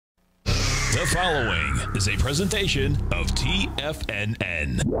The following is a presentation of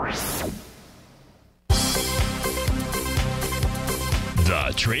TFNN.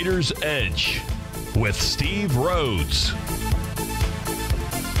 The Trader's Edge with Steve Rhodes.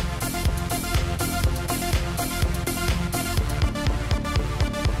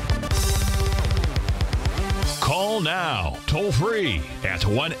 Call now, toll free at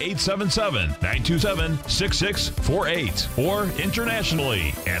 1-877-927-6648 or internationally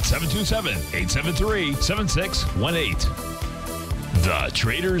at 727-873-7618. The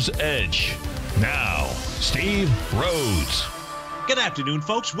Trader's Edge. Now, Steve Rhodes. Good afternoon,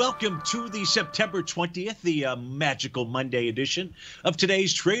 folks. Welcome to the September 20th, the magical Monday edition of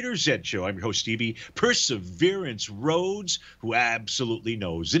today's Trader's Edge Show. I'm your host, Stevie Perseverance Rhodes, who absolutely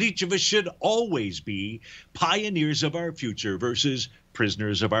knows that each of us should always be pioneers of our future versus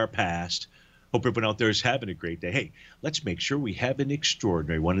prisoners of our past. Hope everyone out there is having a great day. Hey, let's make sure we have an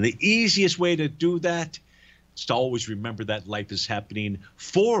extraordinary one. And the easiest way to do that is to always remember that life is happening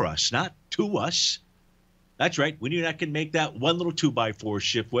for us, not to us. That's right. When you're not going to make that one little 2x4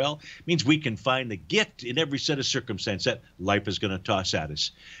 shift well, it means we can find the gift in every set of circumstance that life is going to toss at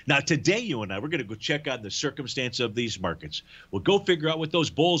us. Now, today, you and I, we're going to go check on the circumstance of these markets. We'll go figure out what those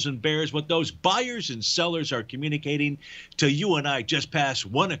bulls and bears, what those buyers and sellers are communicating to you and I just past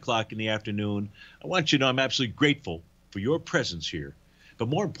 1 o'clock in the afternoon. I want you to know I'm absolutely grateful for your presence here. But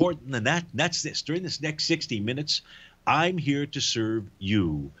more important than that, that's this. During this next 60 minutes, I'm here to serve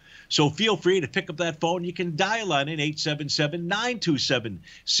you. So feel free to pick up that phone. You can dial on in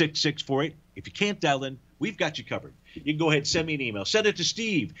 877-927-6648. If you can't dial in, we've got you covered. You can go ahead and send me an email. Send it to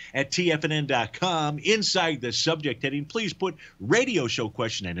steve@tfnn.com. Inside the subject heading, please put radio show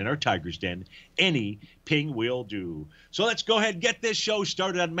question in our Tiger's Den. Any ping will do. So let's go ahead and get this show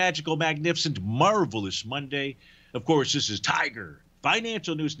started on magical, magnificent, marvelous Monday. Of course, this is Tiger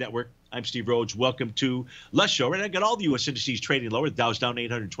Financial News Network. I'm Steve Rhodes. Welcome to the show. Right, I got all the U.S. indices trading lower. The Dow's down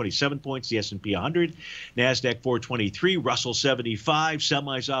 827 points. The S&P 100. NASDAQ 423. Russell 75.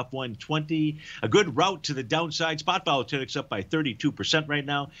 Semis off 120. A good route to the downside. Spot volatility up by 32% right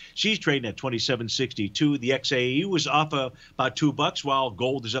now. She's trading at 27.62. The XAU was off about $2, while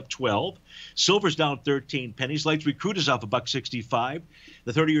gold is up 12. Silver's down 13 pennies. Lights Recruit is off $1.65.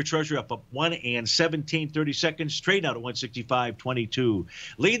 The 30-year Treasury up 1 and 17/30 seconds. Trade out at 165.22.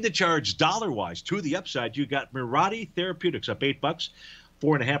 Lead the charge dollar-wise to the upside. You got Mirati Therapeutics up $8,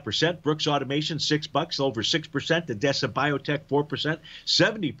 4.5%. Brooks Automation $6, over 6%. Odessa Biotech 4%,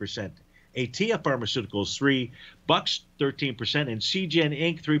 70%. Atea Pharmaceuticals $3, 13%, and CGen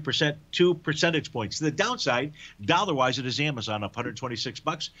Inc. 3%, 2 percentage points. To the downside, dollar-wise, it is Amazon up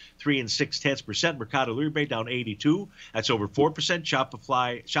 $126, 3 and 6/10%. Mercado Libre down 82, that's over 4%.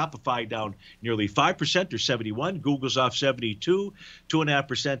 Shopify down nearly 5% or 71. Google's off 72,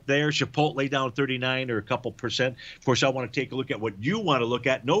 2.5% there. Chipotle down 39 or a couple percent. Of course, I want to take a look at what you want to look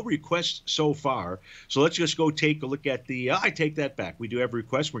at. No requests so far, so let's just go take a look at the. I take that back. We do have a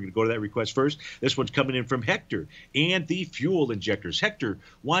request. We're going to go to that request first. This one's coming in from Hector and the fuel injectors. Hector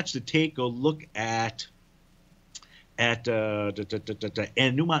wants to take a look at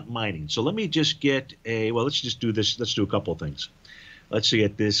Newmont Mining. So let me just get let's just do this. Let's do a couple of things. Let's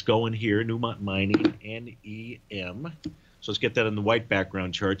get this going here. Newmont Mining, NEM. So let's get that on the white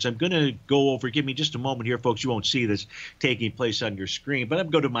background charts. I'm going to go over, give me just a moment here, folks. You won't see this taking place on your screen, but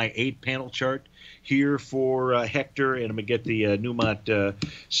I'm going to go to my 8-panel chart here for Hector, and I'm going to get the Newmont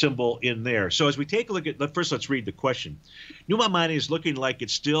symbol in there. So as we take a look at, first let's read the question. Newmont Mining is looking like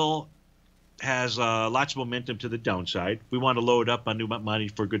it still has lots of momentum to the downside. We want to load up on Newmont Mining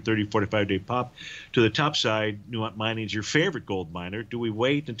for a good 30, 45-day pop. To the top side, Newmont Mining is your favorite gold miner. Do we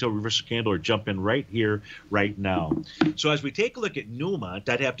wait until reversal candle or jump in right here, right now? So as we take a look at Newmont,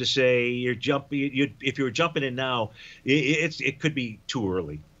 I'd have to say if you were jumping in now, it could be too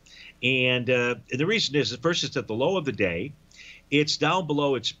early. And the reason is, first, it's at the low of the day. It's down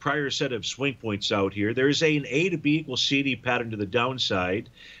below its prior set of swing points out here. There's an A to B equals CD pattern to the downside.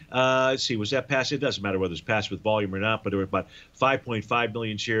 Let's see, was that passed? It doesn't matter whether it's passed with volume or not, but there were about 5.5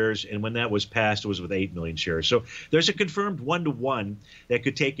 million shares, and when that was passed, it was with 8 million shares. So there's a confirmed 1-to-1 that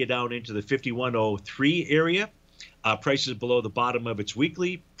could take you down into the 51.03 area. Prices below the bottom of its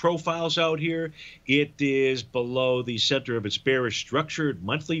weekly profiles out here. It is below the center of its bearish structured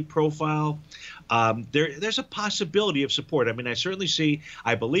monthly profile. There's a possibility of support. I mean, I certainly see,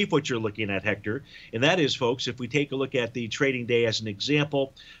 I believe what you're looking at, Hector, and that is, folks, if we take a look at the trading day as an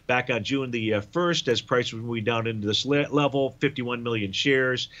example, back on June the 1st, as price was moving down into this level, 51 million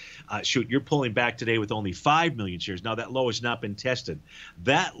shares. Shoot, you're pulling back today with only 5 million shares. Now, that low has not been tested.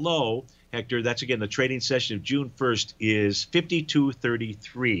 That low, Hector, that's again the trading session of June 1st, is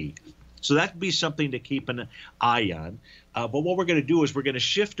 52.33. So that would be something to keep an eye on. But what we're going to do is we're going to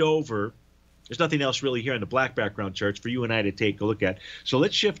shift over. There's nothing else really here on the black background charts for you and I to take a look at. So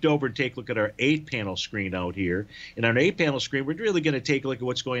let's shift over and take a look at our 8-panel screen out here. And on our 8-panel screen, we're really going to take a look at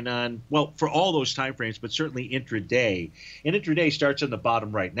what's going on, well, for all those time frames, but certainly intraday. And intraday starts on the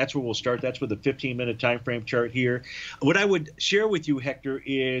bottom right, and that's where we'll start. That's with the 15-minute time frame chart here. What I would share with you, Hector,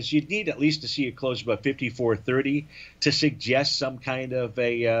 is you'd need at least to see it close about 54.30 to suggest some kind of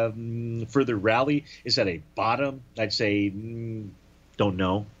a further rally. Is that a bottom? I'd say don't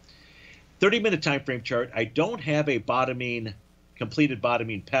know. 30-minute time frame chart. I don't have a completed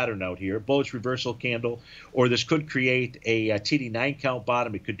bottoming pattern out here. Bullish reversal candle, or this could create a TD9 count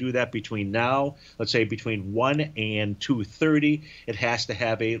bottom. It could do that between now, let's say between 1 and 2:30. It has to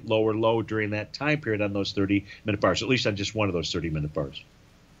have a lower low during that time period on those 30-minute bars, at least on just one of those 30-minute bars.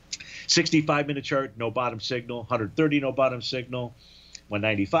 65-minute chart, no bottom signal. 130, no bottom signal.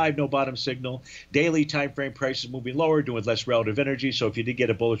 195, no bottom signal. Daily time frame prices moving lower, doing less relative energy. So if you did get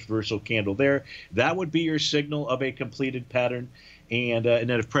a bullish reversal candle there, that would be your signal of a completed pattern. And then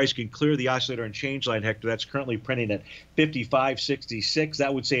if price can clear the oscillator and change line, Hector, that's currently printing at 55.66.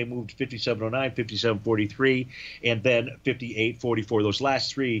 That would say it moved to 57.09, 57.43, and then 58.44. Those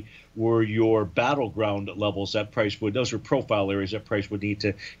last three were your battleground levels that price would, those were profile areas that price would need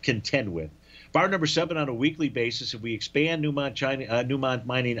to contend with. Bar number 7 on a weekly basis, if we expand Newmont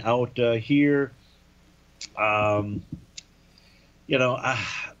Mining out here, the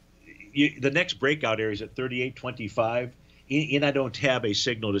next breakout area is at 38.25. And I don't have a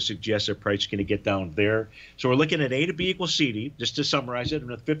signal to suggest that price is going to get down there. So we're looking at A to B equals CD, just to summarize it, at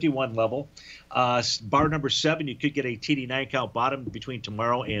the 51 level. Bar number 7, you could get a TD9 count bottom between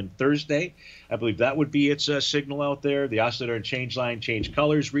tomorrow and Thursday. I believe that would be its signal out there. The oscillator and change line changed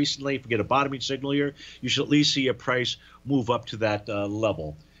colors recently. If we get a bottoming signal here, you should at least see a price move up to that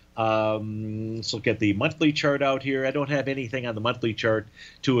level. Let's look at the monthly chart out here. I don't have anything on the monthly chart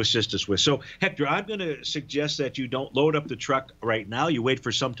to assist us with. So, Hector, I'm going to suggest that you don't load up the truck right now. You wait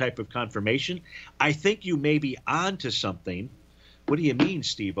for some type of confirmation. I think you may be on to something. What do you mean,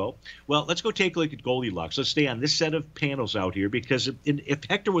 Steve-O? Well, let's go take a look at Goldilocks. Let's stay on this set of panels out here, because if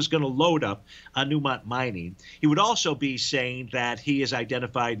Hector was going to load up on Newmont Mining, he would also be saying that he has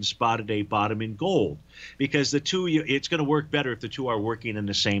identified and spotted a bottom in gold, because the two, it's going to work better if the two are working in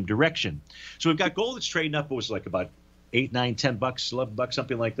the same direction. So we've got gold that's trading up. It was like about $8, $9, $10, $11,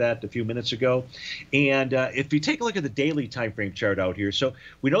 something like that a few minutes ago. And if you take a look at the daily time frame chart out here, so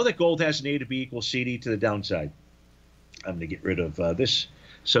we know that gold has an A to B equals CD to the downside. I'm going to get rid of this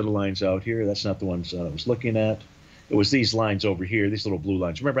set of lines out here. That's not the ones I was looking at. It was these lines over here, these little blue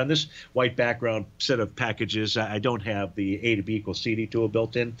lines. Remember, on this white background set of packages, I don't have the A to B equals CD tool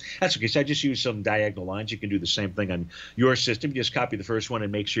built in. That's okay. So I just use some diagonal lines. You can do the same thing on your system. You just copy the first one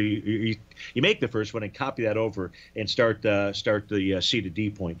and make sure you make the first one and copy that over and start the C to D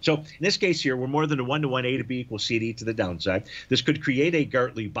point. So in this case here, we're more than a 1-to-1 A to B equals CD to the downside. This could create a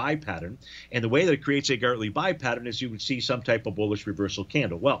Gartley buy pattern. And the way that it creates a Gartley buy pattern is you would see some type of bullish reversal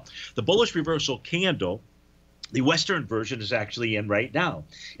candle. Well, the bullish reversal candle, the Western version is actually in right now,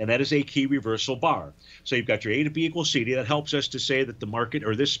 and that is a key reversal bar. So you've got your A to B equals CD. That helps us to say that the market,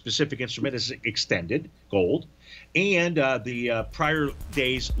 or this specific instrument, is extended, gold, and the prior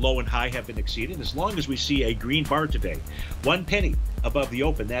day's low and high have been exceeded. As long as we see a green bar today, 1 penny above the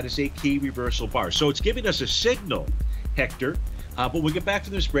open, that is a key reversal bar. So it's giving us a signal, Hector. But we'll get back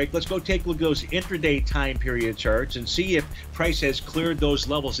from this break. Let's go take a look at those intraday time period charts and see if price has cleared those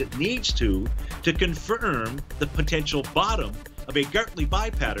levels it needs to confirm the potential bottom of a Gartley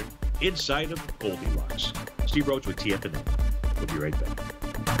buy pattern inside of Goldilocks. Steve Rhodes with TFNN. We'll be right back.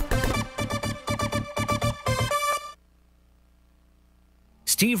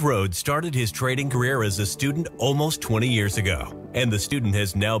 Steve Rhodes started his trading career as a student almost 20 years ago, and the student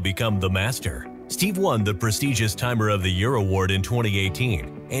has now become the master. Steve won the prestigious Timer of the Year award in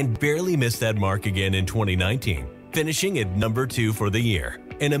 2018 and barely missed that mark again in 2019, finishing at number 2 for the year.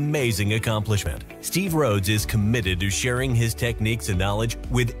 An amazing accomplishment. Steve Rhodes is committed to sharing his techniques and knowledge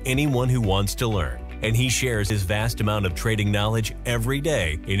with anyone who wants to learn, and he shares his vast amount of trading knowledge every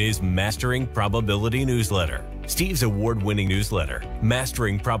day in his Mastering Probability newsletter. Steve's award-winning newsletter,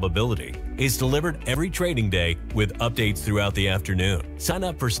 Mastering Probability, is delivered every trading day with updates throughout the afternoon. Sign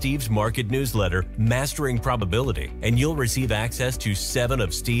up for Steve's market newsletter, Mastering Probability, and you'll receive access to 7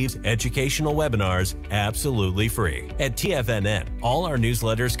 of Steve's educational webinars absolutely free. At TFNN, all our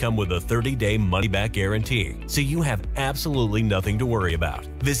newsletters come with a 30-day money-back guarantee, so you have absolutely nothing to worry about.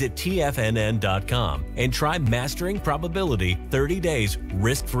 Visit TFNN.com and try Mastering Probability 30 days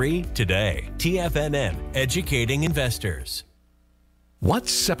risk-free today. TFNN, educating investors.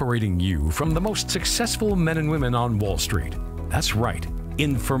 What's separating you from the most successful men and women on Wall Street? That's right,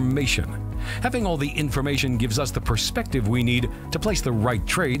 information. Having all the information gives us the perspective we need to place the right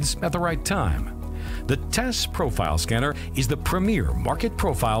trades at the right time. The TAS Profile Scanner is the premier market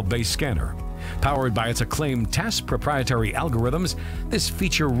profile-based scanner. Powered by its acclaimed TAS proprietary algorithms, this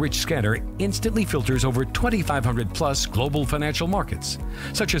feature-rich scanner instantly filters over 2,500 plus global financial markets,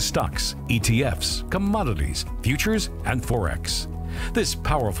 such as stocks, ETFs, commodities, futures, and Forex. This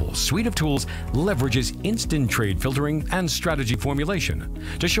powerful suite of tools leverages instant trade filtering and strategy formulation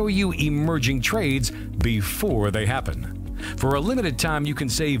to show you emerging trades before they happen. For a limited time, you can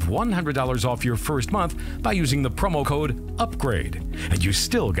save $100 off your first month by using the promo code UPGRADE, and you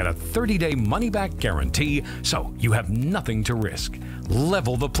still get a 30-day money-back guarantee, so you have nothing to risk.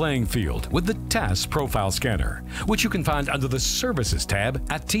 Level the playing field with the TAS Profile Scanner, which you can find under the Services tab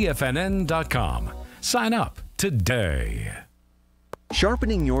at TFNN.com. Sign up today.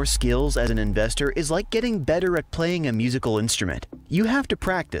 Sharpening your skills as an investor is like getting better at playing a musical instrument. You have to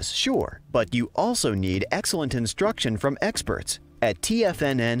practice, sure, but you also need excellent instruction from experts. At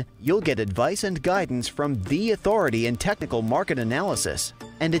TFNN, you'll get advice and guidance from the authority in technical market analysis.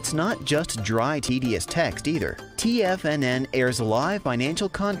 And it's not just dry, tedious text either. TFNN airs live financial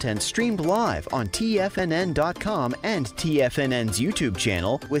content streamed live on TFNN.com and TFNN's YouTube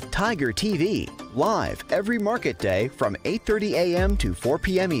channel with Tiger TV, live every market day from 8:30 a.m. to 4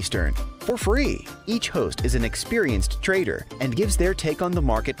 p.m. Eastern, for free. Each host is an experienced trader and gives their take on the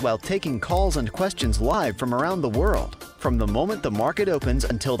market while taking calls and questions live from around the world. From the moment the market opens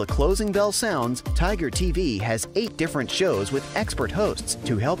until the closing bell sounds, Tiger TV has 8 different shows with expert hosts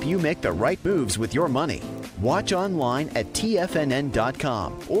to help you make the right moves with your money. Watch online at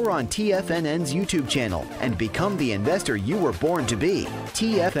TFNN.com or on TFNN's YouTube channel and become the investor you were born to be.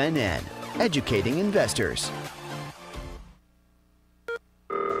 TFNN, educating investors.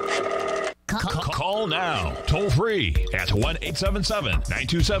 Call now, toll free at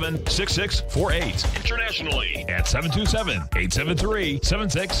 1-877-927-6648. Internationally at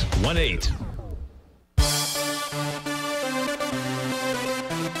 727-873-7618.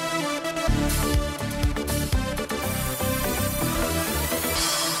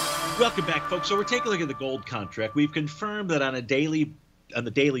 Welcome back, folks. So we're taking a look at the gold contract. We've confirmed that on the daily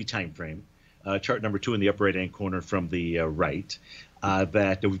time frame, chart number 2 in the upper right-hand corner from the right,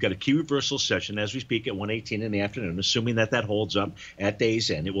 that we've got a key reversal session as we speak at 1:18 in the afternoon, assuming that that holds up at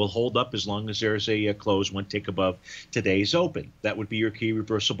day's end. It will hold up as long as there's a close 1 tick above today's open. That would be your key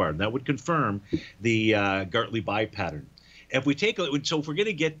reversal bar. And that would confirm the Gartley buy pattern. If we take so if we're going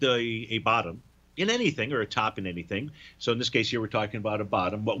to get a bottom in anything or a top in anything, so in this case here we're talking about a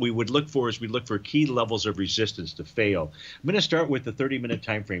bottom, what we would look for is we look for key levels of resistance to fail. I'm going to start with the 30-minute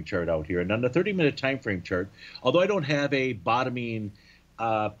time frame chart out here. And on the 30-minute time frame chart, although I don't have a bottoming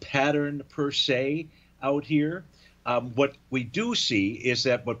pattern per se out here, what we do see is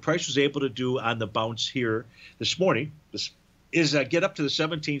that what price was able to do on the bounce here this morning is get up to the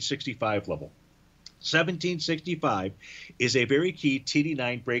 1765 level. 1765 is a very key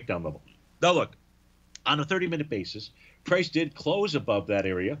TD9 breakdown level. Now look, on a 30-minute basis, price did close above that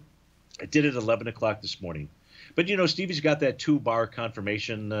area. It did at 11 o'clock this morning. But, you know, Stevie's got that 2-bar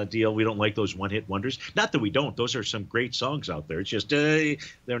confirmation deal. We don't like those one-hit wonders. Not that we don't. Those are some great songs out there. It's just they're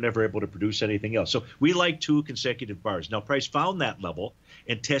never able to produce anything else. So we like 2 consecutive bars. Now, price found that level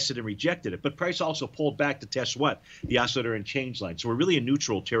and tested and rejected it. But price also pulled back to test what? The oscillator and change line. So we're really in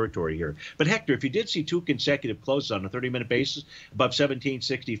neutral territory here. But, Hector, if you did see 2 consecutive closes on a 30-minute basis above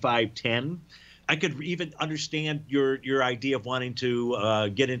 1765.10, I could even understand your idea of wanting to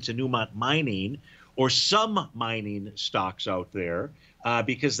get into Newmont mining or some mining stocks out there,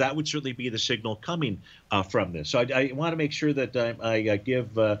 because that would certainly be the signal coming from this. So I want to make sure that I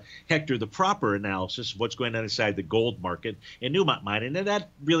give Hector the proper analysis of what's going on inside the gold market and Newmont mining. And that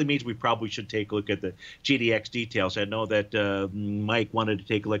really means we probably should take a look at the GDX details. I know that Mike wanted to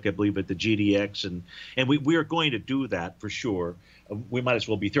take a look, I believe, at the GDX, and we are going to do that for sure. We might as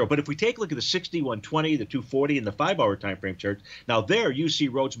well be thorough. But if we take a look at the 60, 120, the 240, and the 5-hour time frame charts, now there you see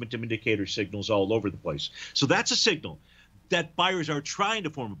Rhodes momentum indicator signals all over the place. So that's a signal that buyers are trying to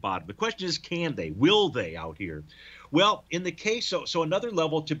form a bottom. The question is, can they? Will they out here? Well, in the case, so another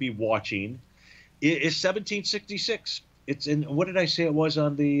level to be watching is 1766. It's in, what did I say it was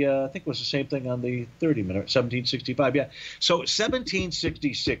on the, I think it was the same thing on the 30-minute, 1765, yeah. So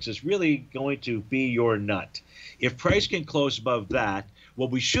 1766 is really going to be your nut. If price can close above that,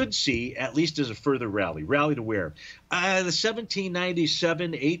 what we should see at least is a further rally. Rally to where? The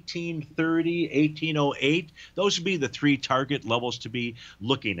 1797, 1830, 1808, those would be the 3 target levels to be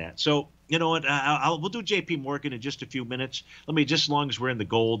looking at. So You know what? We'll do J.P. Morgan in just a few minutes. Let me, just as long as we're in the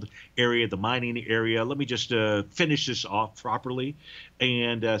gold area, the mining area, let me just finish this off properly.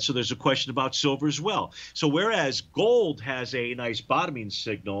 And so there's a question about silver as well. So whereas gold has a nice bottoming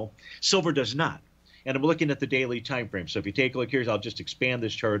signal, silver does not. And I'm looking at the daily time frame. So if you take a look here, I'll just expand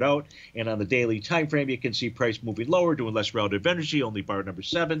this chart out. And on the daily time frame, you can see price moving lower, doing less relative energy, only bar number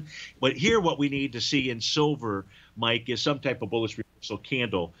 7. But here what we need to see in silver, Mike, is some type of bullish reversal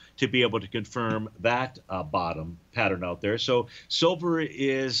candle to be able to confirm that bottom pattern out there. So silver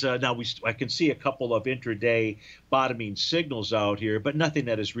is now I can see a couple of intraday bottoming signals out here, but nothing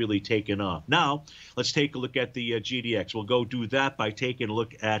that has really taken off. Now let's take a look at the GDX. We'll go do that by taking a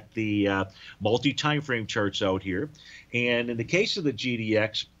look at the multi-time frame charts out here. And in the case of the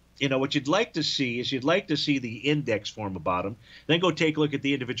GDX, you know, what you'd like to see is you'd like to see the index form a bottom, then go take a look at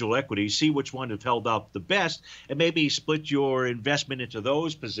the individual equities, see which one have held up the best, and maybe split your investment into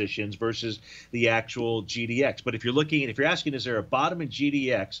those positions versus the actual GDX. But if you're asking, is there a bottom in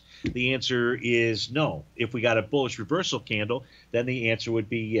GDX, the answer is no. If we got a bullish reversal candle, then the answer would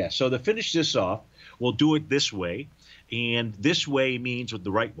be yes. So to finish this off, we'll do it this way, and this way means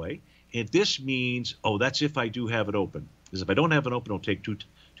the right way, and this means, oh, that's if I do have it open. Because if I don't have it open, it'll take too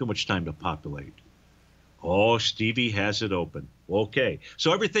much time to populate. Oh, Stevie has it open. Okay.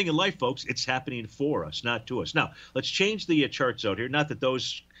 So everything in life, folks, it's happening for us, not to us. Now, let's change the charts out here. Not that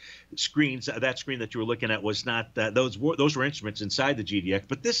those screens, that screen that you were looking at was not that. Those were instruments inside the GDX,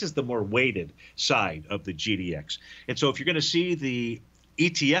 but this is the more weighted side of the GDX. And so if you're going to see the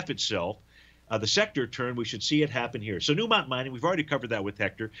ETF itself, the sector turn, we should see it happen here. So Newmont Mining, we've already covered that with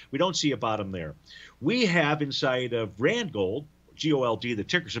Hector. We don't see a bottom there. We have inside of Rand Gold, GOLD, the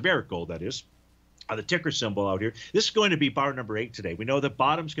ticker, Barrick Gold, that is, the ticker symbol out here. This is going to be bar number 8 today. We know that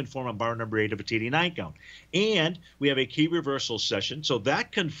bottoms can form on bar number 8 of a TD9 count. And we have a key reversal session. So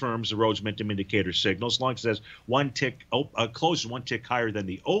that confirms the Rhodes Momentum Indicator signal, as long as it has one tick, closes one tick higher than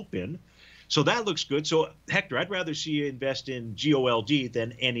the open. So that looks good. So, Hector, I'd rather see you invest in GOLD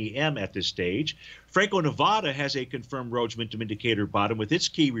than NEM at this stage. Franco-Nevada has a confirmed Rhodes Momentum Indicator bottom with its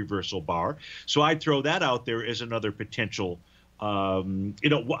key reversal bar. So I'd throw that out there as another potential. We're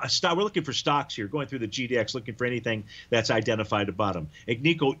looking for stocks here, going through the GDX, looking for anything that's identified at bottom.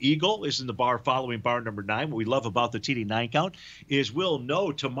 Agnico Eagle is in the bar following bar number 9. What we love about the TD9 count is we'll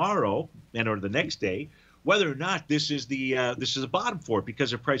know tomorrow or the next day whether or not this is a bottom for it,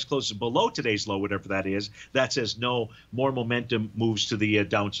 because if price closes below today's low, whatever that is, that says no more momentum moves to the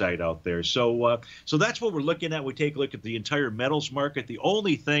downside out there. So that's what we're looking at. We take a look at the entire metals market. The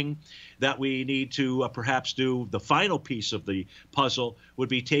only thing that we need to perhaps do, the final piece of the puzzle, would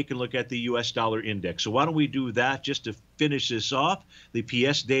be taking a look at the U.S. dollar index. So why don't we do that just to finish this off? The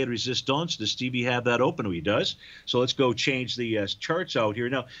PS de resistance. Does Stevie have that open? Oh, he does. So let's go change the charts out here.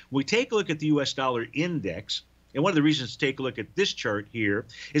 Now, when we take a look at the U.S. dollar index, and one of the reasons to take a look at this chart here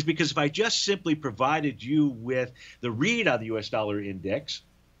is because if I just simply provided you with the read on the U.S. dollar index,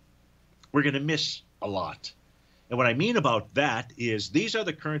 we're going to miss a lot. And what I mean about that is these are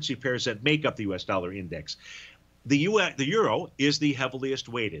the currency pairs that make up the U.S. dollar index. The euro is the heaviest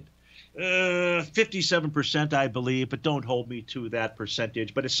weighted. 57%, I believe, but don't hold me to that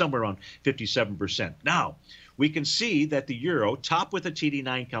percentage, but it's somewhere around 57%. Now, we can see that the euro top with a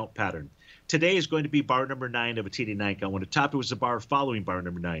TD9 count pattern. Today is going to be bar number 9 of a TD9 count. When it topped, it was the bar following bar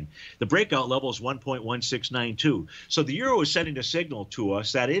number 9. The breakout level is 1.1692. So the euro is sending a signal to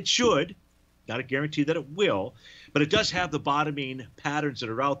us that it should, not a guarantee that it will, but it does have the bottoming patterns that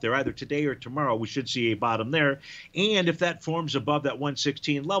are out there. Either today or tomorrow, we should see a bottom there. And if that forms above that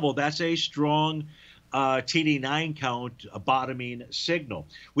 116 level, that's a strong TD9 count, a bottoming signal.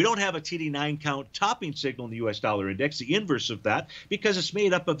 We don't have a TD9 count topping signal in the U.S. dollar index, the inverse of that, because it's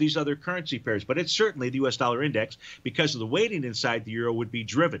made up of these other currency pairs. But it's certainly the U.S. dollar index, because of the weighting inside the euro, would be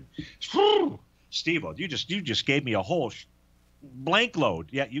driven. Steve-O, you just gave me a whole blank load.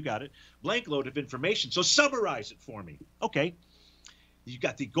 Yeah, you got it. Blank load of information. So summarize it for me. Okay. You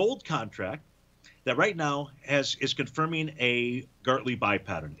got the gold contract that right now is confirming a Gartley buy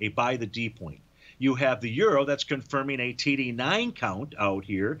pattern, a buy the D point. You have the euro that's confirming a TD9 count out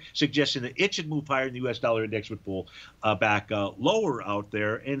here, suggesting that it should move higher and the U.S. dollar index would pull back lower out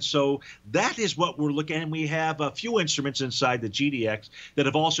there. And so that is what we're looking at. And we have a few instruments inside the GDX that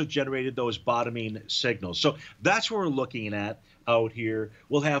have also generated those bottoming signals. So that's what we're looking at out here.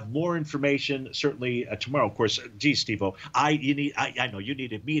 We'll have more information certainly tomorrow. Of course, geez, Steve-O, I know you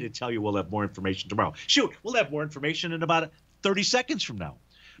needed me to tell you we'll have more information tomorrow. Shoot, we'll have more information in about 30 seconds from now.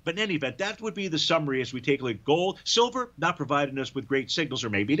 But in any event, that would be the summary as we take a look at gold. Silver, not providing us with great signals, or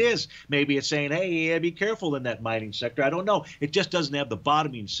maybe it is. Maybe it's saying, hey, be careful in that mining sector. I don't know. It just doesn't have the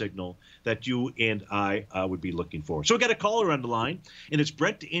bottoming signal that you and I would be looking for. So we got a caller on the line, and it's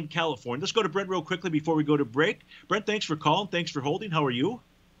Brent in California. Let's go to Brent real quickly before we go to break. Brent, thanks for calling. Thanks for holding. How are you?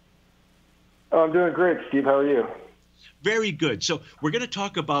 Oh, I'm doing great, Steve. How are you? Very good. So we're going to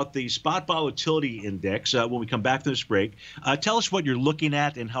talk about the spot volatility index when we come back to this break. Tell us what you're looking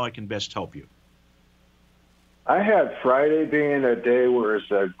at and how I can best help you. I had Friday being a day where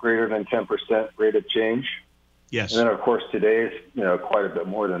it's a greater than 10% rate of change. Yes. And then, of course, today is quite a bit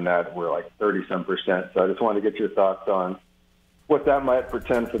more than that. We're like 30-some%. So I just wanted to get your thoughts on what that might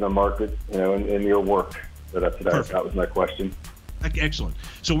portend for the market, in your work. So that was my question. Excellent.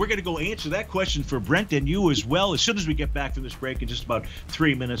 So we're going to go answer that question for Brent and you as well as soon as we get back from this break in just about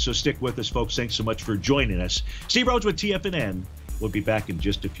 3 minutes. So stick with us, folks. Thanks so much for joining us. Steve Rhodes with TFNN. We'll be back in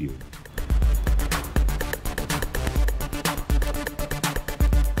just a few.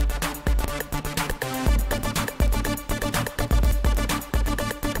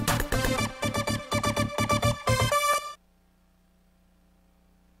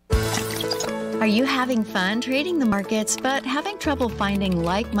 Are you having fun trading the markets but having trouble finding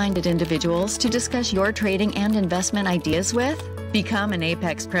like-minded individuals to discuss your trading and investment ideas with? Become an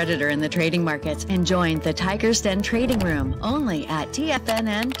apex predator in the trading markets and join the Tiger's Den Trading Room only at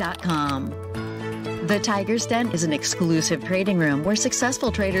TFNN.com. The Tiger's Den is an exclusive trading room where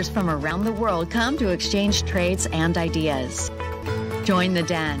successful traders from around the world come to exchange trades and ideas. Join the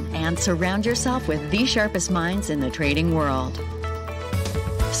den and surround yourself with the sharpest minds in the trading world.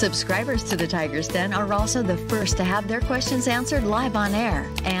 Subscribers to the Tiger's Den are also the first to have their questions answered live on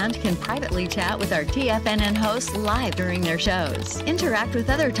air and can privately chat with our TFNN hosts live during their shows. Interact with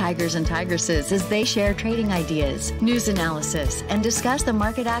other Tigers and Tigresses as they share trading ideas, news analysis, and discuss the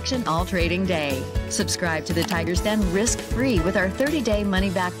market action all trading day. Subscribe to the Tiger's Den risk-free with our 30-day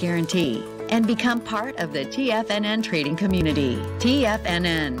money-back guarantee and become part of the TFNN trading community.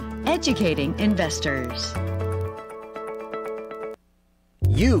 TFNN, educating investors.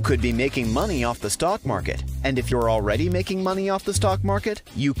 You could be making money off the stock market. And if you're already making money off the stock market,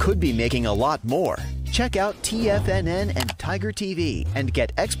 you could be making a lot more. Check out TFNN and Tiger TV and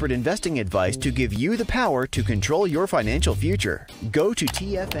get expert investing advice to give you the power to control your financial future. Go to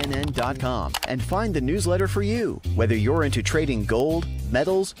TFNN.com and find the newsletter for you. Whether you're into trading gold,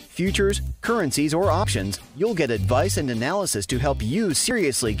 metals, futures, currencies, or options, you'll get advice and analysis to help you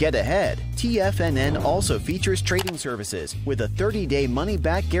seriously get ahead. TFNN also features trading services with a 30-day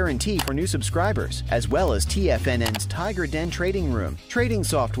money-back guarantee for new subscribers, as well as TFNN's Tiger Den Trading Room, trading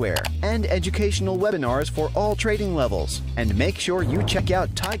software, and educational webinars for all trading levels. And make sure you check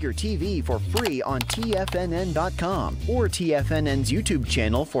out Tiger TV for free on TFNN.com or TFNN's YouTube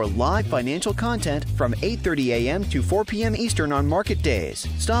channel for live financial content from 8:30 a.m. to 4 p.m. Eastern on market days.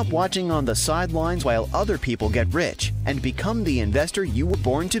 Stop watching on the sidelines while other people get rich and become the investor you were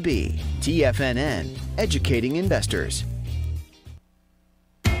born to be. TFNN, educating investors.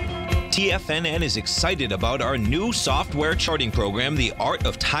 TFNN is excited about our new software charting program, The Art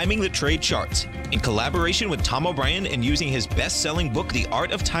of Timing the Trade Charts. In collaboration with Tom O'Brien and using his best-selling book, The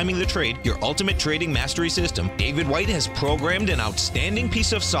Art of Timing the Trade, Your Ultimate Trading Mastery System, David White has programmed an outstanding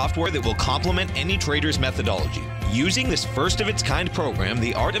piece of software that will complement any trader's methodology. Using this first-of-its-kind program,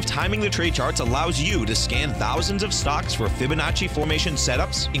 The Art of Timing the Trade Charts allows you to scan thousands of stocks for Fibonacci formation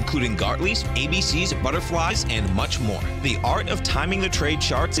setups, including Gartley's, ABCs, butterflies, and much more. The Art of Timing the Trade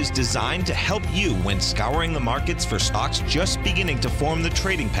Charts is designed to help you when scouring the markets for stocks just beginning to form the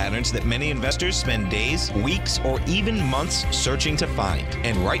trading patterns that many investors spend days, weeks, or even months searching to find.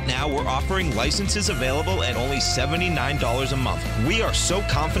 And right now, we're offering licenses available at only $79 a month. We are so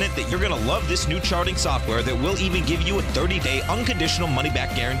confident that you're going to love this new charting software that will even give you a 30-day unconditional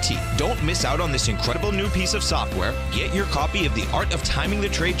money-back guarantee. Don't miss out on this incredible new piece of software. Get your copy of The Art of Timing the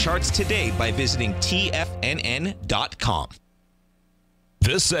Trade Charts today by visiting TFNN.com.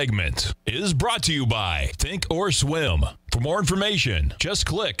 This segment is brought to you by Thinkorswim. For more information, just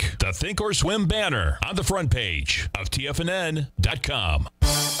click the Thinkorswim banner on the front page of TFNN.com.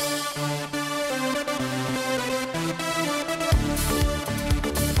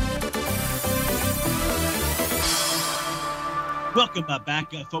 Welcome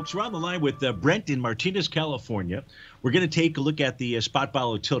back, folks. We're on the line with Brent in Martinez, California. We're going to take a look at the spot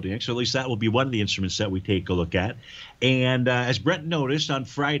volatility index, or at least that will be one of the instruments that we take a look at. And as Brent noticed on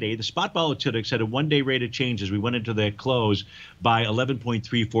Friday, the spot volatility index had a one-day rate of change as we went into the close by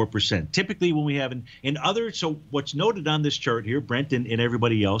 11.34%. Typically, when we have in other, so what's noted on this chart here, Brent and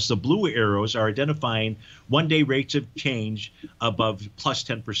everybody else, the blue arrows are identifying one-day rates of change above plus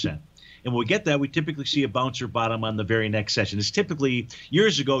 10%. And when we get that, we typically see a bouncer bottom on the very next session. It's typically,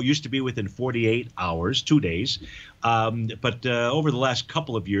 years ago, it used to be within 48 hours, 2 days. But over the last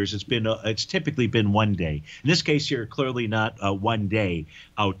couple of years, it's typically been 1 day. In this case here, clearly not 1 day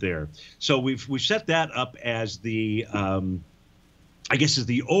out there. So we've set that up as the, I guess, as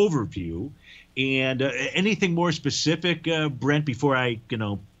the overview. And anything more specific, Brent, before I,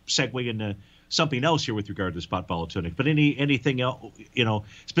 segue into something else here with regard to the spot volatility, but anything else,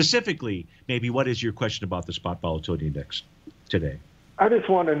 specifically, maybe what is your question about the spot volatility index today? I just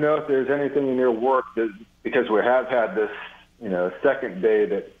want to know if there's anything in your work that, because we have had this, second day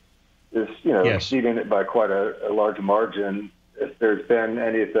that is, exceeding it by quite a large margin, if there's been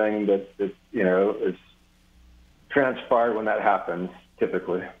anything that is transpired when that happens,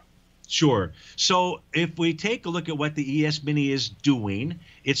 typically. Sure. So if we take a look at what the ES Mini is doing,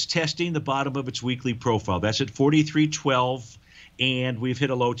 it's testing the bottom of its weekly profile. That's at 43.12, and we've hit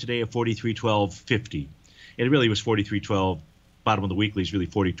a low today of 43.12.50. It really was 43.12. Bottom of the weekly is really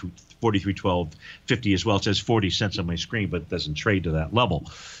 43.12.50 as well. It says 40 cents on my screen, but it doesn't trade to that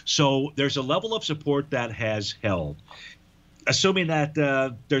level. So there's a level of support that has held. Assuming that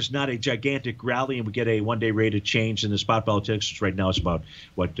there's not a gigantic rally and we get a one-day rate of change in the spot volatility, which right now is about,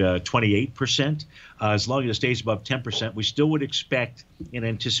 28%. As long as it stays above 10%, we still would expect and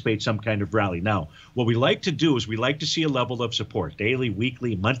anticipate some kind of rally. Now, what we like to do is we like to see a level of support, daily,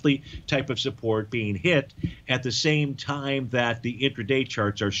 weekly, monthly type of support being hit at the same time that the intraday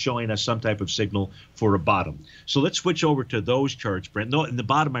charts are showing us some type of signal for a bottom. So let's switch over to those charts, Brent. No, and the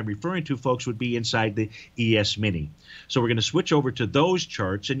bottom I'm referring to, folks, would be inside the ES Mini. So we're going to switch over to those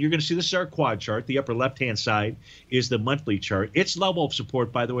charts, and you're going to see this is our quad chart. The upper left-hand side is the monthly chart. Its level of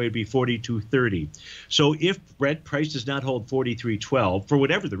support, by the way, would be 42.30. So if Brent price does not hold 43.12, for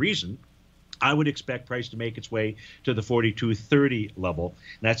whatever the reason, I would expect price to make its way to the 42.30 level.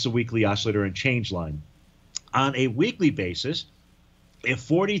 And that's the weekly oscillator and change line. On a weekly basis, if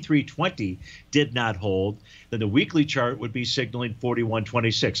 43.20 did not hold, then the weekly chart would be signaling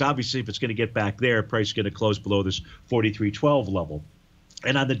 41.26. Obviously, if it's going to get back there, price is going to close below this 43.12 level.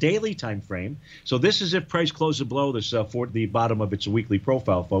 And on the daily time frame, so this is if price closes below this for the bottom of its weekly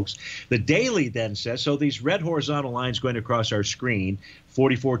profile, folks. The daily then says, so these red horizontal lines going across our screen,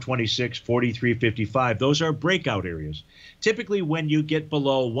 44.26, 43.55, those are breakout areas. Typically, when you get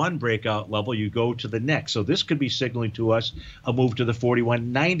below one breakout level, you go to the next. So this could be signaling to us a move to the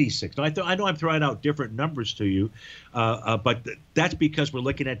 41.96. Now, I know I'm throwing out different numbers to you, but that's because we're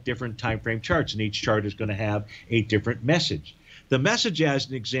looking at different time frame charts, and each chart is going to have a different message. The message, as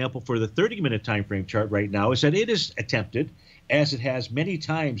an example, for the 30-minute time frame chart right now is that it is attempted, as it has many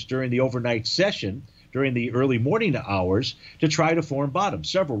times during the overnight session, during the early morning hours, to try to form bottom.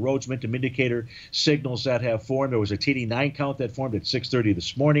 Several Rhodes Momentum Indicator signals that have formed. There was a TD9 count that formed at 6:30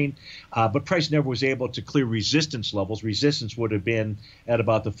 this morning, but price never was able to clear resistance levels. Resistance would have been at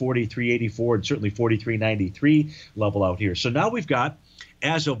about the 43.84 and certainly 43.93 level out here. So now we've got,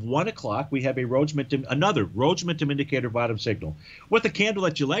 as of 1 o'clock, we have another Rhodes Momentum Indicator bottom signal with a candle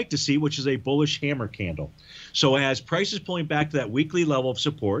that you like to see, which is a bullish hammer candle. So as price is pulling back to that weekly level of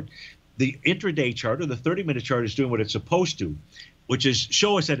support, the intraday chart or the 30-minute chart is doing what it's supposed to, which is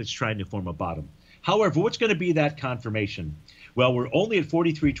show us that it's trying to form a bottom. However, what's going to be that confirmation? Well, we're only at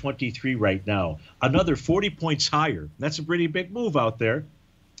 43.23 right now. Another 40 points higher. That's a pretty big move out there.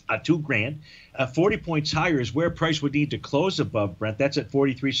 $2,000. 40 points higher is where price would need to close above, Brent. That's at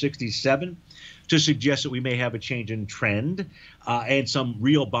 43.67 to suggest that we may have a change in trend and some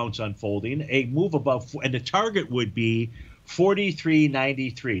real bounce unfolding. A move above, and the target would be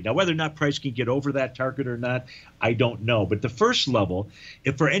 43.93. Now, whether or not price can get over that target or not, I don't know. But the first level,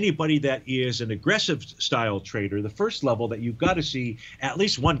 if for anybody that is an aggressive style trader, the first level that you've got to see at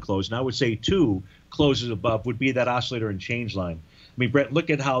least one close, and I would say two closes above, would be that oscillator and change line. I mean, Brett, look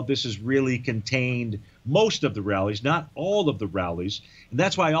at how this has really contained most of the rallies, not all of the rallies. And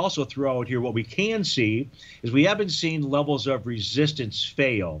that's why I also throw out here what we can see is we haven't seen levels of resistance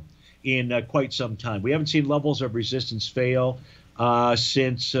fail in quite some time. We haven't seen levels of resistance fail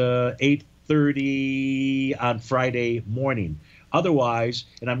since 8:30 on Friday morning. Otherwise,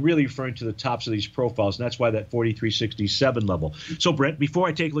 and I'm really referring to the tops of these profiles, and that's why that 43.67 level. So, Brent, before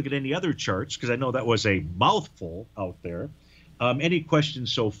I take a look at any other charts, because I know that was a mouthful out there, Any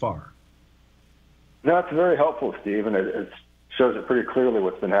questions so far? No, it's very helpful, Steve, and it shows it pretty clearly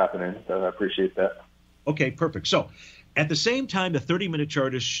what's been happening, so I appreciate that. Okay, perfect. So at the same time, the 30-minute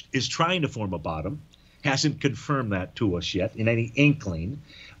chart is trying to form a bottom. Hasn't confirmed that to us yet in any inkling.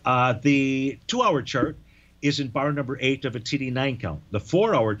 The 2-hour chart is in bar number 8 of a TD9 count. The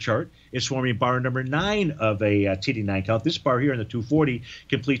 4-hour chart is forming bar number 9 of a TD9 count. This bar here in the 240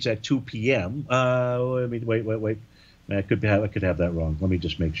 completes at 2 p.m. Wait. I could have that wrong. Let me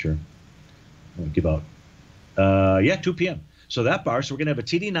just make sure. I'm going to give out. 2 p.m. So that bar, so we're going to have a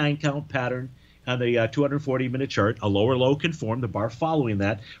TD9 count pattern on the 240-minute chart. A lower low can form. The bar following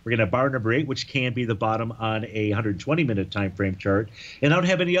that, we're going to have bar number 8, which can be the bottom on a 120-minute time frame chart. And I don't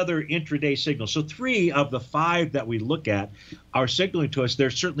have any other intraday signals. So 3 of the 5 that we look at are signaling to us they're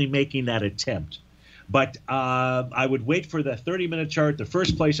certainly making that attempt. But I would wait for the 30-minute chart. The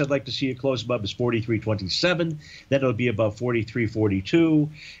first place I'd like to see it close above is 43.27. Then it'll be above 43.42.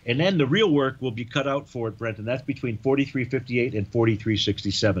 And then the real work will be cut out for it, Brent, and that's between 43.58 and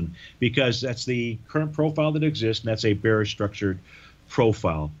 43.67 because that's the current profile that exists, and that's a bearish structured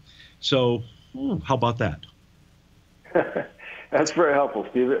profile. So how about that? That's very helpful,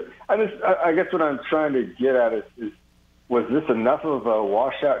 Steve. I guess what I'm trying to get at is was this enough of a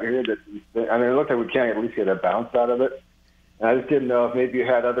washout here that, I mean, it looked like we can't at least get a bounce out of it. And I just didn't know if maybe you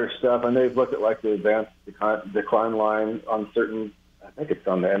had other stuff. I know you've looked at like the advanced decline line on certain, I think it's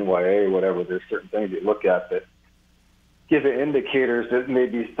on the NYA or whatever. There's certain things you look at that give it indicators that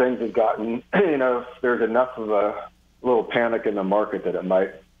maybe things have gotten, if there's enough of a little panic in the market that it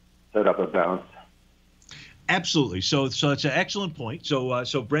might set up a bounce. Absolutely. So it's an excellent point.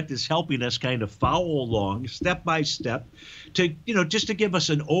 So Brent is helping us kind of follow along step by step to, just to give us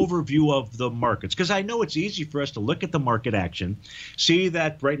an overview of the markets. Because I know it's easy for us to look at the market action, see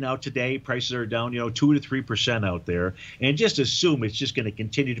that right now today prices are down, 2 to 3% out there, and just assume it's just going to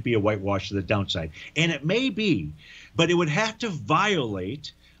continue to be a whitewash to the downside. And it may be, but it would have to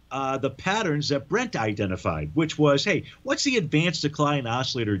violate the patterns that Brent identified, which was, hey, what's the advanced decline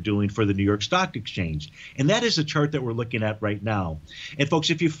oscillator doing for the New York Stock Exchange? And that is the chart that we're looking at right now. And folks,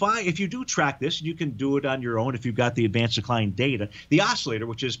 if you do track this, you can do it on your own if you've got the advanced decline data. The oscillator,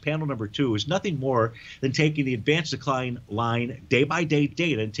 which is panel number 2, is nothing more than taking the advanced decline line day-by-day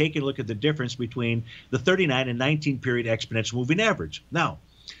data and taking a look at the difference between the 39 and 19 period exponential moving average. Now,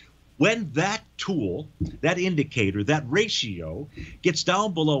 when that tool, that indicator, that ratio gets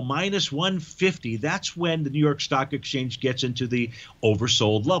down below minus 150, that's when the New York Stock Exchange gets into the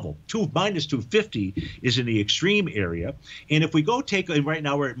oversold level. Minus 250 is in the extreme area. And if we go and right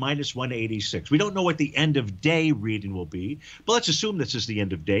now we're at minus 186. We don't know what the end of day reading will be, but let's assume this is the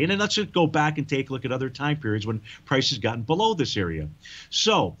end of day. And then let's just go back and take a look at other time periods when prices gotten below this area.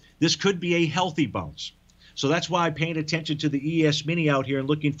 So this could be a healthy bounce. So that's why I'm paying attention to the ES Mini out here and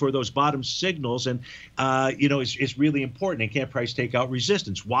looking for those bottom signals. And, it's really important. And can price take out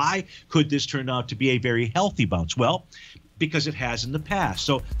resistance? Why could this turn out to be a very healthy bounce? Well, because it has in the past.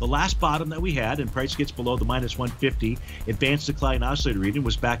 So the last bottom that we had, and price gets below the minus 150 advanced decline oscillator reading,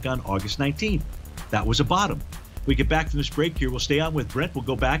 was back on August 19th. That was a bottom. We get back from this break here. We'll stay on with Brent. We'll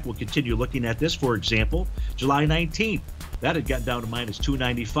go back. We'll continue looking at this. For example, July 19th. That had gotten down to minus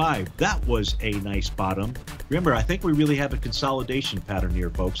 295. That was a nice bottom. Remember, I think we really have a consolidation pattern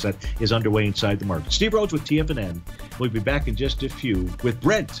here, folks, that is underway inside the market. Steve Rhodes with TFNN. We'll be back in just a few with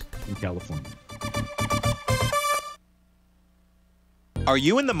Brent in California. Are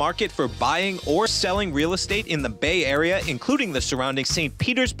you in the market for buying or selling real estate in the Bay Area, including the surrounding St.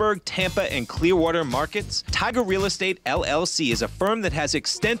 Petersburg, Tampa, and Clearwater markets? Tiger Real Estate LLC is a firm that has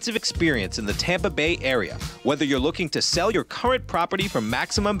extensive experience in the Tampa Bay area. Whether you're looking to sell your current property for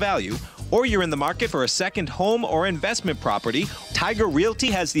maximum value, or you're in the market for a second home or investment property, Tiger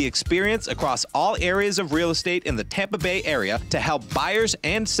Realty has the experience across all areas of real estate in the Tampa Bay area to help buyers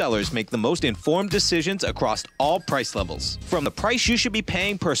and sellers make the most informed decisions across all price levels. From the price you should be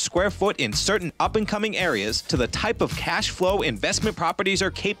paying per square foot in certain up-and-coming areas to the type of cash flow investment properties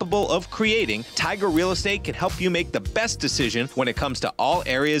are capable of creating, Tiger Real Estate can help you make the best decision when it comes to all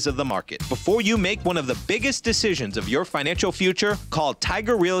areas of the market. Before you make one of the biggest decisions of your financial future, call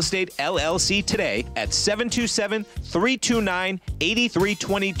Tiger Real Estate LLC today at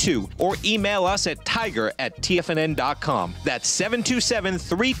 727-329-8322 or email us at tiger@tfnn.com. That's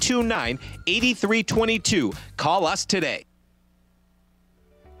 727-329-8322. Call us today.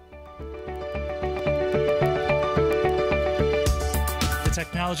 The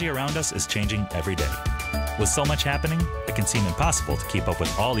technology around us is changing every day. With so much happening, it can seem impossible to keep up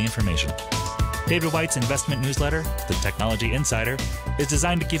with all the information. David White's investment newsletter, The Technology Insider, is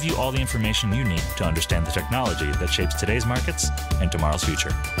designed to give you all the information you need to understand the technology that shapes today's markets and tomorrow's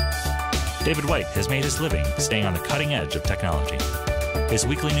future. David White has made his living staying on the cutting edge of technology. His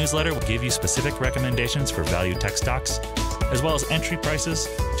weekly newsletter will give you specific recommendations for value tech stocks, as well as entry prices,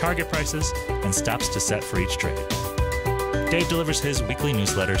 target prices, and stops to set for each trade. Dave delivers his weekly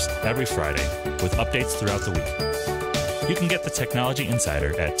newsletters every Friday with updates throughout the week. You can get the Technology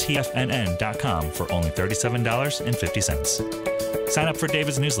Insider at TFNN.com for only $37.50. Sign up for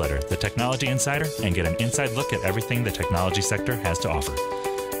David's newsletter, The Technology Insider, and get an inside look at everything the technology sector has to offer.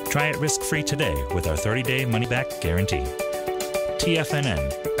 Try it risk-free today with our 30-day money-back guarantee.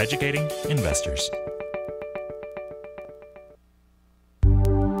 TFNN, educating investors.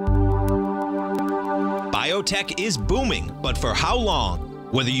 Biotech is booming, but for how long?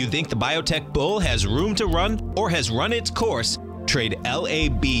 Whether you think the biotech bull has room to run or has run its course, trade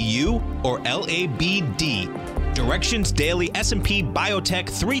LABU or LABD. Direction's daily S&P Biotech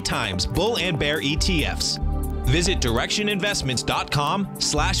 3 times bull and bear ETFs. Visit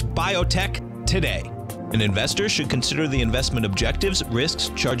directioninvestments.com/biotech today. An investor should consider the investment objectives,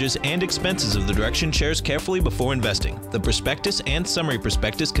 risks, charges, and expenses of the Direction shares carefully before investing. The prospectus and summary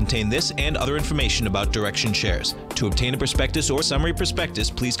prospectus contain this and other information about Direction shares. To obtain a prospectus or summary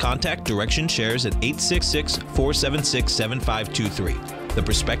prospectus, please contact Direction shares at 866-476-7523. The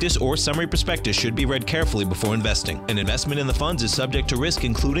prospectus or summary prospectus should be read carefully before investing. An investment in the funds is subject to risk,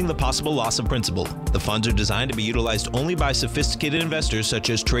 including the possible loss of principal. The funds are designed to be utilized only by sophisticated investors such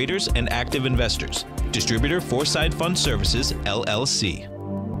as traders and active investors. Distributor Foreside Fund Services, LLC.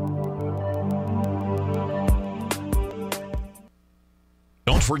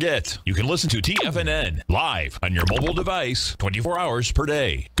 Don't forget, you can listen to TFNN live on your mobile device 24 hours per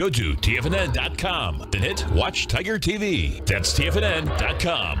day. Go to TFNN.com, then hit Watch Tiger TV. That's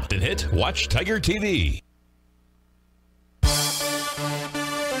TFNN.com, then hit Watch Tiger TV.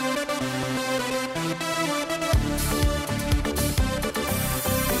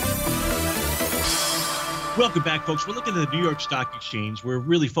 Welcome back, folks. We're looking at the New York Stock Exchange. We're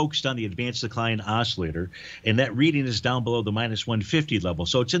really focused on the advanced decline oscillator, and that reading is down below the minus 150 level.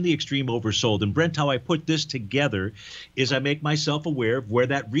 So it's in the extreme oversold. And Brent, how I put this together is I make myself aware of where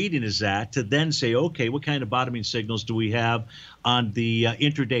that reading is at to then say, okay, what kind of bottoming signals do we have on the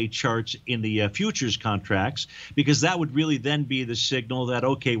intraday charts in the futures contracts? Because that would really then be the signal that,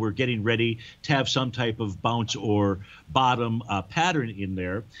 okay, we're getting ready to have some type of bounce or bottom pattern in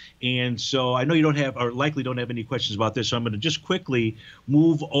there. And so I know you don't have, or likely don't have any questions about this, so I'm going to just quickly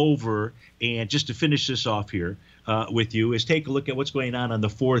move over and just to finish this off here with you is take a look at what's going on the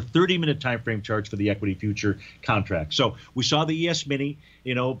 4 30-minute time frame charts for the equity future contract. So we saw the ES mini,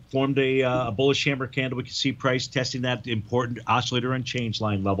 formed a bullish hammer candle. We can see price testing that important oscillator and change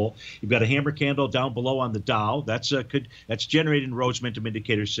line level. You've got a hammer candle down below on the Dow. That's generating Rhodes momentum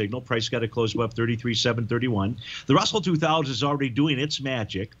indicator signal. Price got to close above 33,731. The Russell 2000 is already doing its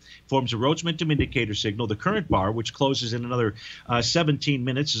magic. Forms a Rhodes momentum indicator signal. The current bar, which closes in another 17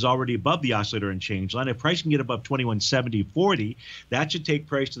 minutes, is already above the oscillator and change line. If price can get above 2170.40, that should take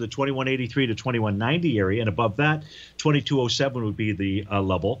price to the 2183 to 2190 area, and above that, 2207 would be the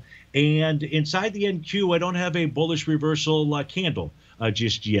level. And inside the NQ, I don't have a bullish reversal candle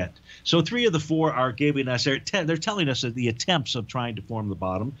just yet. So 3 of the 4 are giving us, they're telling us that the attempts of trying to form the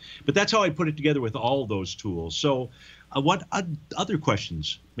bottom, but that's how I put it together with all those tools. So what other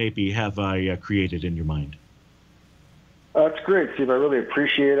questions maybe have I created in your mind? That's great, Steve. I really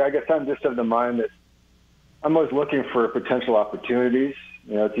appreciate it. I guess I'm just of the mind that I'm always looking for potential opportunities.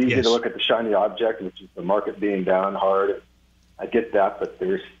 It's easy to look at the shiny object, which is the market being down hard. I get that, but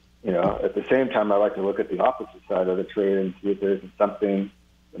there's, at the same time, I like to look at the opposite side of the trade and see if there's something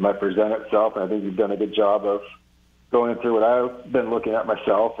that might present itself. And I think you've done a good job of going through what I've been looking at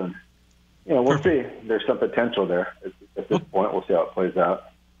myself. And, we'll see. There's some potential there. At this point, we'll see how it plays out.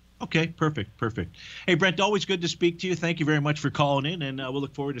 Okay, perfect. Hey, Brent, always good to speak to you. Thank you very much for calling in, and we'll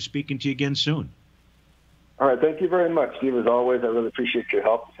look forward to speaking to you again soon. All right, thank you very much, Steve. As always, I really appreciate your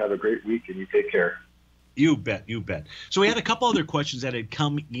help. Just have a great week, and you take care. You bet. So we had a couple other questions that had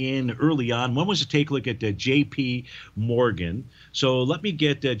come in early on. One was to take a look at J.P. Morgan. So let me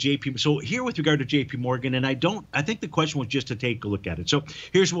get J.P. So here with regard to J.P. Morgan, and I think the question was just to take a look at it. So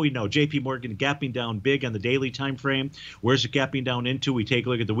here's what we know. J.P. Morgan gapping down big on the daily time frame. Where's it gapping down into? We take a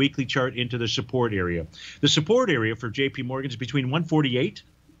look at the weekly chart into the support area. The support area for J.P. Morgan is between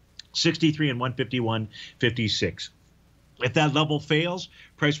 148.63 and 151.56. If that level fails,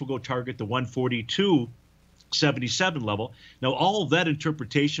 price will go target the 142.60 77 level. Now, all of that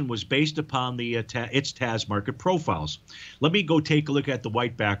interpretation was based upon the its TAS market profiles. Let me go take a look at the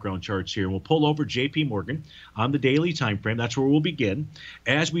white background charts here. We'll pull over JP Morgan on the daily time frame. That's where we'll begin.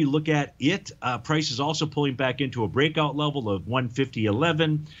 As we look at it, price is also pulling back into a breakout level of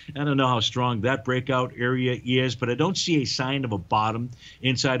 150.11. I don't know how strong that breakout area is, but I don't see a sign of a bottom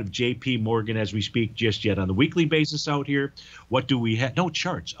inside of JP Morgan as we speak just yet. On the weekly basis out here, what do we have? No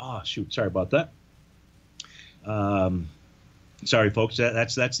charts. Oh, shoot. Sorry about that. Sorry, folks.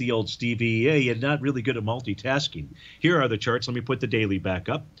 That's the old Stevie. Yeah, you're not really good at multitasking. Here are the charts. Let me put the daily back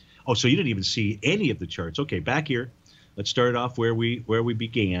up. Oh, so you didn't even see any of the charts. Okay, back here. Let's start off where we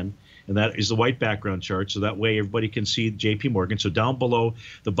began, and that is the white background chart. So that way everybody can see JP Morgan. So down below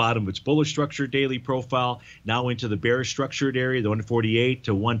the bottom of its bullish structured daily profile, now into the bearish structured area, the 148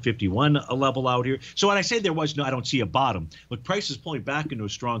 to 151 a level out here. So when I say there was no, I don't see a bottom. Look, price is pulling back into a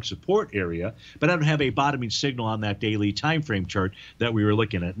strong support area, but I don't have a bottoming signal on that daily time frame chart that we were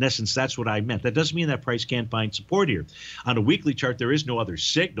looking at. In essence, that's what I meant. That doesn't mean that price can't find support here. On a weekly chart, there is no other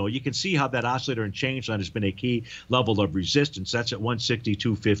signal. You can see how that oscillator and change line has been a key level of resistance. That's at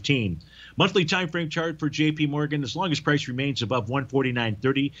 162.15. Monthly time frame chart for JP Morgan, as long as price remains above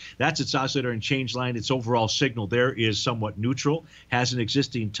 149.30, that's its oscillator and change line. Its overall signal there is somewhat neutral, has an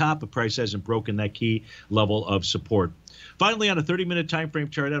existing top, but price hasn't broken that key level of support. Finally, on a 30-minute time frame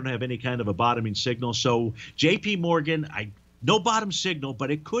chart, I don't have any kind of a bottoming signal. So JP Morgan, no bottom signal,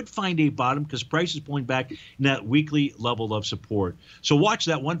 but it could find a bottom because price is pulling back in that weekly level of support. So watch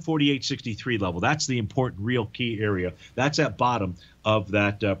that 148.63 level. That's the important real key area. That's at bottom of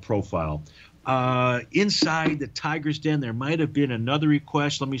that profile. Inside the Tiger's Den, there might have been another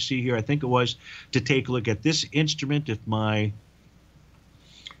request. Let me see here. I think it was to take a look at this instrument if my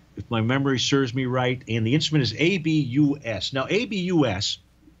memory serves me right. And the instrument is ABUS. Now, ABUS,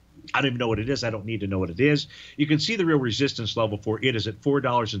 I don't even know what it is. I don't need to know what it is. You can see the real resistance level for it is at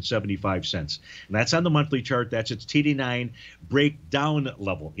 $4.75. And that's on the monthly chart. That's its TD9 breakdown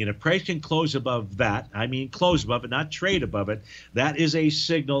level. And if price can close above that, I mean close above it, not trade above it, that is a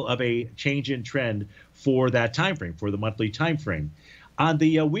signal of a change in trend for that time frame, for the monthly time frame. On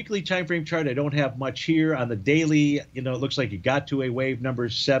the weekly time frame chart, I don't have much here. On the daily, it looks like it got to a wave number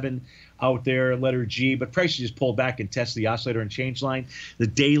 7 out there, letter G, but prices just pulled back and test the oscillator and change line. The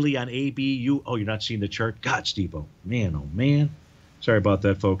daily on ABU, oh, you're not seeing the chart? God, Steve-O, man, oh, man. Sorry about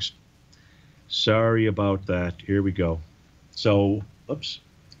that, folks. Sorry about that. Here we go. So, oops,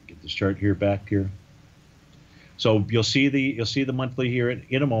 get this chart here back here. So you'll see the monthly here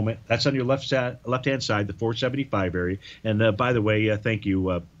in a moment. That's on your left-hand side, the 475 area. And by the way, thank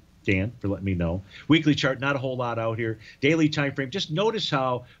you, Dan, for letting me know. Weekly chart, not a whole lot out here. Daily time frame, just notice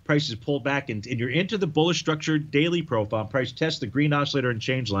how prices pull back and you're into the bullish structured daily profile. Price tests the green oscillator and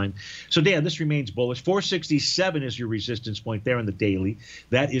change line. So, Dan, this remains bullish. 467 is your resistance point there on the daily.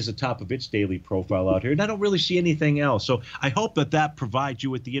 That is the top of its daily profile out here. And I don't really see anything else. So I hope that provides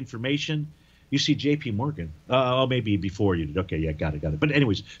you with the information. You see JP Morgan. Oh, maybe before you did. Okay, yeah, got it. But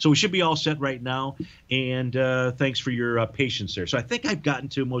anyways, so we should be all set right now. And thanks for your patience there. So I think I've gotten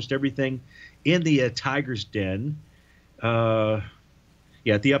to most everything in the Tiger's Den.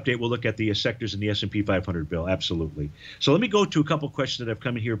 Yeah, at the update, we'll look at the sectors in the S&P 500, Bill. Absolutely. So let me go to a couple questions that have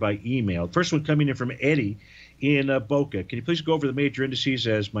come in here by email. First one coming in from Eddie in Boca. Can you please go over the major indices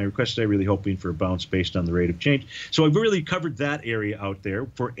as my request today, really hoping for a bounce based on the rate of change? So I've really covered that area out there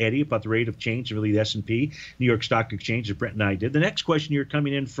for Eddie about the rate of change, really the S&P, New York Stock Exchange, that Brent and I did. The next question here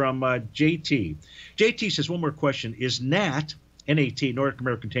coming in from JT. JT says, one more question. Is NAT, Nordic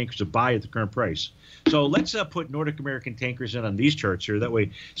American Tankers, a buy at the current price? So let's put Nordic American Tankers in on these charts here. That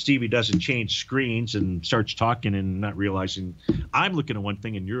way Stevie doesn't change screens and starts talking and not realizing I'm looking at one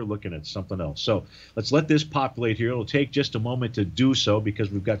thing and you're looking at something else. So let's let this populate here. It'll take just a moment to do so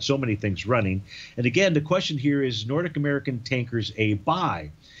because we've got so many things running. And again, the question here is Nordic American Tankers a buy?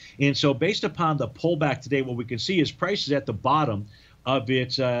 And so based upon the pullback today, what we can see is prices at the bottom of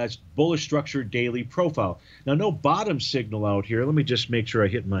its bullish structured daily profile. Now, no bottom signal out here. Let me just make sure I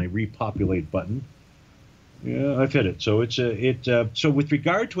hit my repopulate button. Yeah, I've hit it. So so with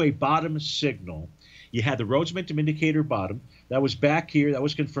regard to a bottom signal, you had the Rhodes Momentum Indicator bottom. That was back here. That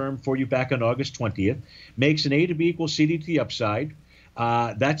was confirmed for you back on August 20th. Makes an A to B equals CD to the upside.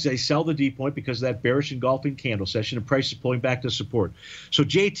 That's a sell the D point because of that bearish engulfing candle session and price is pulling back to support. So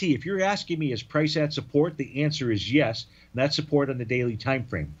JT, if you're asking me is price at support, the answer is yes. And that's support on the daily time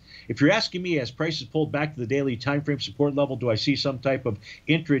frame. If you're asking me as prices pulled back to the daily time frame support level, do I see some type of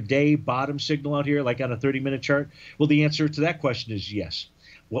intraday bottom signal out here like on a 30-minute chart? Well, the answer to that question is yes.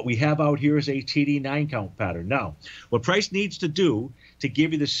 what we have out here is a TD 9-count pattern. Now, what price needs to do to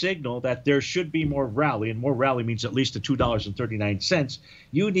give you the signal that there should be more rally, and more rally means at least to $2.39,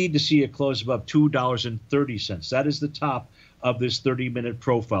 you need to see it close above $2.30. That is the top of this 30-minute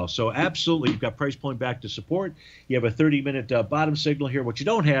profile. So absolutely, you've got price pulling back to support. You have a 30-minute bottom signal here. What you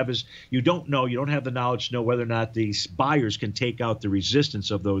don't have is you don't have the knowledge to know whether or not these buyers can take out the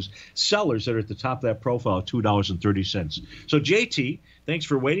resistance of those sellers that are at the top of that profile at $2.30. So JT, thanks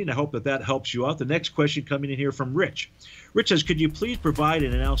for waiting. I hope that helps you out. The next question coming in here from Rich. Rich says, could you please provide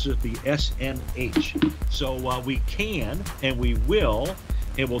an analysis of the SMH? So we can and we will.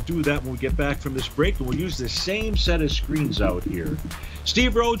 And we'll do that when we get back from this break. And we'll use the same set of screens out here.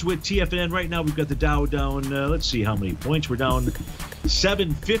 Steve Rhodes with TFNN. Right now, we've got the Dow down, let's see how many points. We're down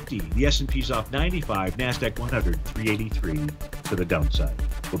 750. The S&P's off 95. NASDAQ 100, 383 to the downside.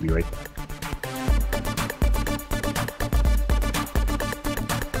 We'll be right back.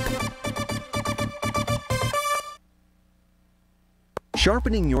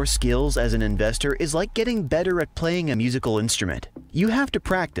 Sharpening your skills as an investor is like getting better at playing a musical instrument. You have to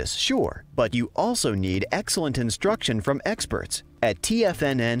practice, sure, but you also need excellent instruction from experts. At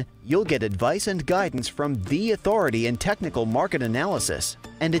TFNN, you'll get advice and guidance from the authority in technical market analysis.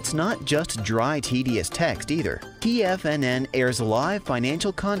 And it's not just dry, tedious text either. TFNN airs live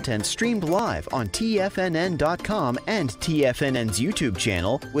financial content streamed live on TFNN.com and TFNN's YouTube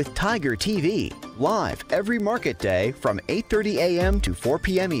channel with Tiger TV, live every market day from 8:30 a.m. to 4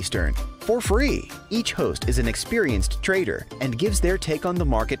 p.m. Eastern. For free. Each host is an experienced trader and gives their take on the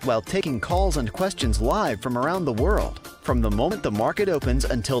market while taking calls and questions live from around the world. From the moment the market opens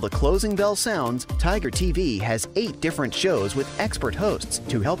until the closing bell sounds, Tiger TV has 8 different shows with expert hosts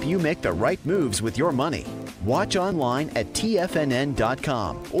to help you make the right moves with your money. Watch online at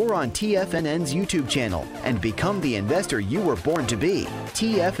TFNN.com or on TFNN's YouTube channel and become the investor you were born to be.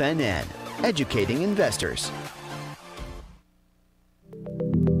 TFNN, educating investors.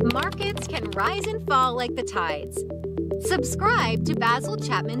 Markets can rise and fall like the tides. Subscribe to Basil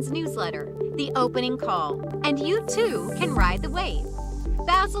Chapman's newsletter, The Opening Call, and you too can ride the wave.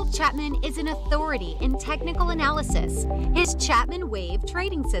 Basil Chapman is an authority in technical analysis. His Chapman Wave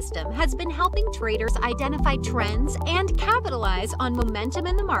trading system has been helping traders identify trends and capitalize on momentum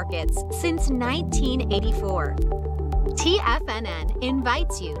in the markets since 1984. TFNN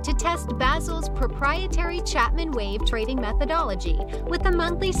invites you to test Basil's proprietary Chapman Wave trading methodology with a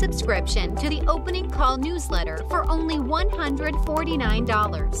monthly subscription to the Opening Call newsletter for only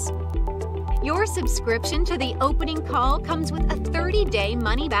 $149. Your subscription to the Opening Call comes with a 30-day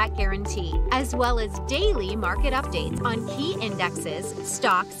money-back guarantee, as well as daily market updates on key indexes,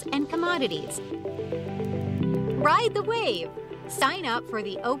 stocks, and commodities. Ride the wave! Sign up for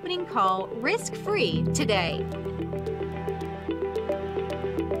the Opening Call risk-free today.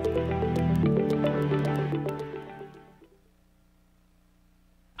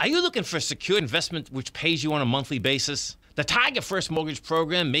 Are you looking for a secure investment which pays you on a monthly basis? The Tiger First Mortgage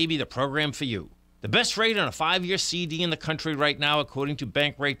Program may be the program for you. The best rate on a 5-year CD in the country right now, according to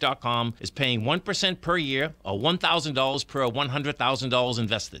Bankrate.com, is paying 1% per year or $1,000 per $100,000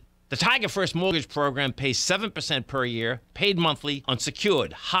 invested. The Tiger First Mortgage Program pays 7% per year, paid monthly, on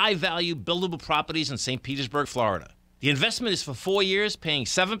secured, high-value, buildable properties in St. Petersburg, Florida. The investment is for 4 years, paying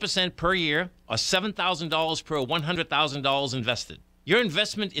 7% per year or $7,000 per $100,000 invested. Your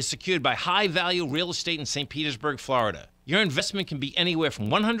investment is secured by high-value real estate in St. Petersburg, Florida. Your investment can be anywhere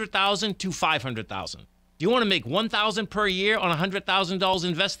from $100,000 to $500,000. Do you want to make $1,000 per year on $100,000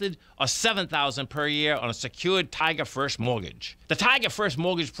 invested or $7,000 per year on a secured Tiger First mortgage? The Tiger First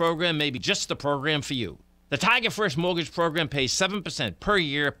Mortgage Program may be just the program for you. The Tiger First Mortgage Program pays 7% per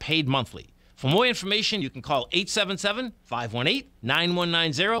year, paid monthly. For more information, you can call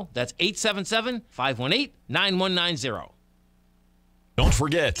 877-518-9190. That's 877-518-9190. Don't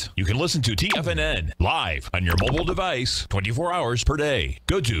forget, you can listen to TFNN live on your mobile device 24 hours per day.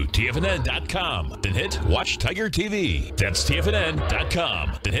 Go to TFNN.com, then hit Watch Tiger TV. That's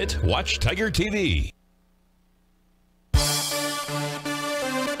TFNN.com, then hit Watch Tiger TV.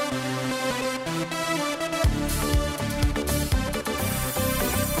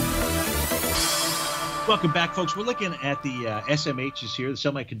 Welcome back, folks. We're looking at the SMHs here, the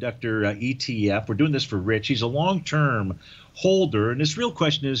semiconductor ETF. We're doing this for Rich. He's a long-term holder. And this real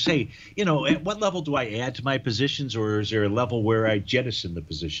question is, hey, at what level do I add to my positions, or is there a level where I jettison the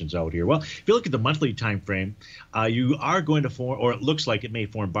positions out here? Well, if you look at the monthly time frame, you are going to form, or it looks like it may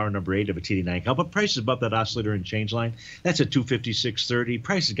form bar number 8 of a TD9 count, but price is above that oscillator and change line. That's at 256.30.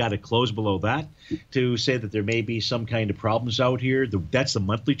 Price has got to close below that to say that there may be some kind of problems out here. That's the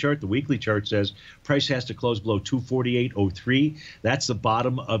monthly chart. The weekly chart says price has to close below 248.03. That's the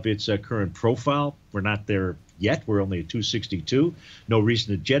bottom of its current profile. We're not there yet. We're only at 262. No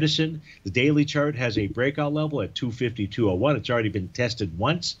reason to jettison. The daily chart has a breakout level at 252.01. It's already been tested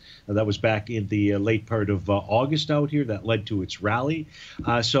once. That was back in the late part of August out here. That led to its rally.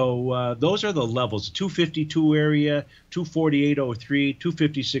 So those are the levels. 252 area, 248.03,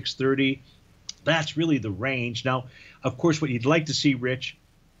 256.30. That's really the range. Now, of course, what you'd like to see, Rich,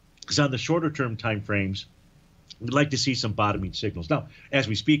 is on the shorter term time frames, we'd like to see some bottoming signals. Now, as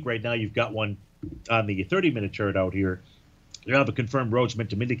we speak right now, you've got one on the 30-minute chart out here. You have a confirmed Rhodes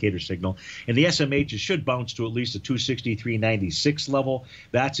momentum indicator signal, and the SMH should bounce to at least a 263.96 level.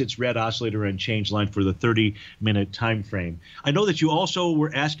 That's its red oscillator and change line for the 30-minute time frame. I know that you also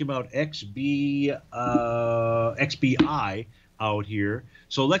were asking about XBI out here.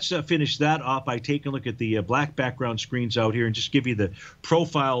 So let's finish that off by taking a look at the black background screens out here and just give you the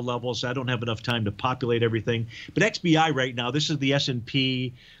profile levels. I don't have enough time to populate everything. But XBI right now, this is the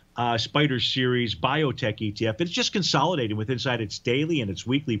S&P Spider Series Biotech ETF. It's just consolidating with inside its daily and its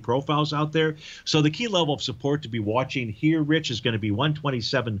weekly profiles out there. So the key level of support to be watching here, Rich, is going to be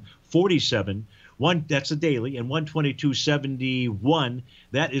 127.47. That's a daily, and 122.71,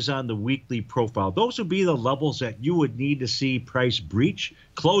 that is on the weekly profile. Those would be the levels that you would need to see price breach,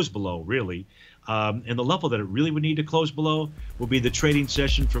 close below, really. And the level that it really would need to close below will be the trading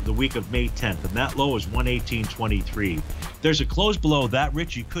session from the week of May 10th, and that low is 118.23. There's a close below that,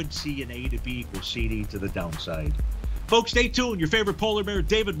 Rich. You could see an A to B equals CD to the downside. Folks, stay tuned. Your favorite polar bear,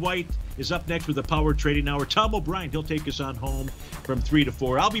 David White, is up next with the Power Trading Hour. Tom O'Brien, he'll take us on home from 3 to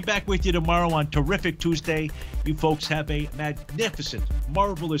 4. I'll be back with you tomorrow on Terrific Tuesday. You folks have a magnificent,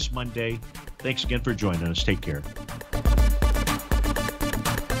 marvelous Monday. Thanks again for joining us. Take care.